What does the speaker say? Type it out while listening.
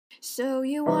So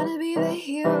you wanna be the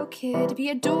hero kid, be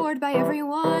adored by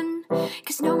everyone,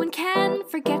 'cause no one can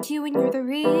forget you and you're the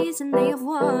reason they have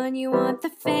won. You want the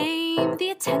fame,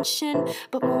 the attention,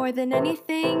 but more than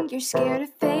anything, you're scared of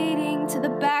fading to the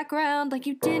background like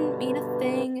you didn't mean a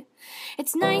thing.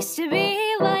 It's nice to be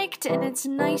liked and it's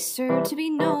nicer to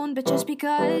be known, but just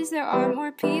because there are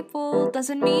more people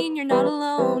doesn't mean you're not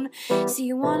alone. So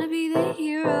you wanna be the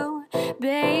hero,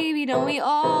 baby, don't we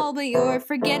all? But you're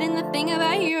forgetting the thing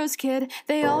about heroes, kid,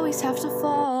 they always have to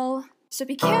fall. So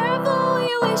be careful what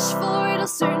you wish for, it'll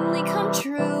certainly come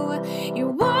true. Your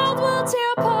world will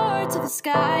tear apart till the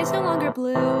sky's no longer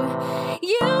blue.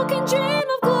 You can dream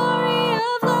of glory,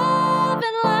 of love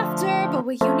and laughter, but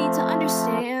what you need to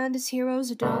understand is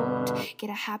heroes don't get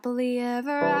a happily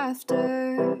ever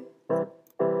after.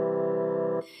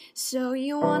 So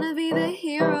you wanna be the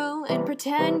hero and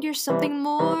pretend you're something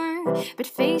more, but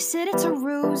face it, it's a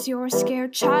ruse, you're a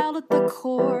scared child at the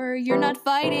core. You're not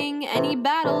fighting any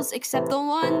battles except the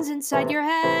ones inside your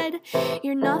head.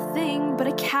 You're nothing but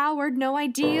a coward, no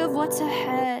idea of what's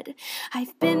ahead.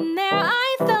 I've been there,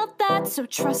 I felt that, so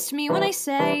trust me when I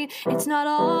say it's not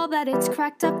all that it's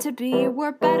cracked up to be.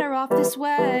 We're better off this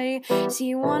way. So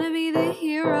you wanna be the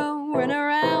hero, run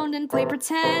around and play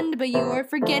pretend, but you're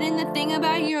forgetting the thing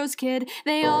about heroes, kid,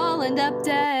 they all end up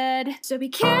dead. So be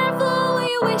careful what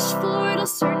you wish for, it'll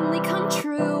certainly come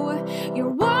true. Your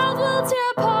world will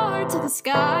tear apart till the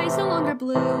sky's no longer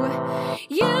blue.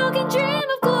 You can dream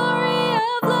of glory,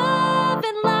 of love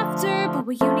and laughter, but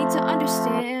what you need to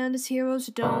understand is heroes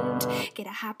don't get a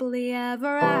happily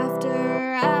ever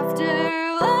after.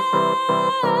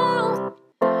 Oh,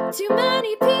 too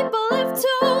many people have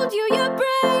told you you're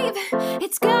brave,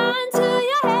 it's gone to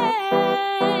your head.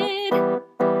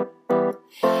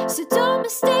 So don't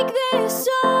mistake this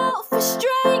all for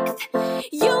strength.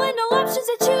 You had no options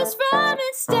to choose from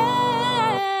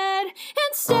instead.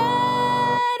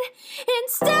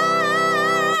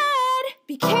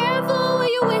 Be careful what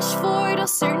you wish for, it'll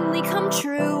certainly come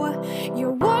true.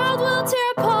 Your world will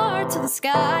tear apart till the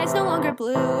sky's no longer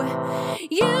blue.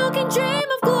 You can dream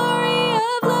of glory,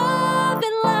 of love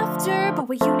and laughter, but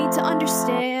what you need to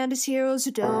understand is heroes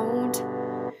who don't.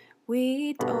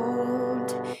 We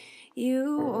don't.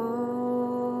 You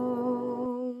won't.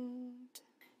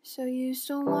 So you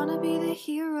still wanna be the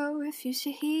hero? Refuse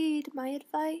to heed my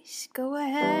advice. Go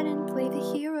ahead and play the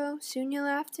hero. Soon you'll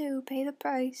have to pay the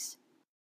price.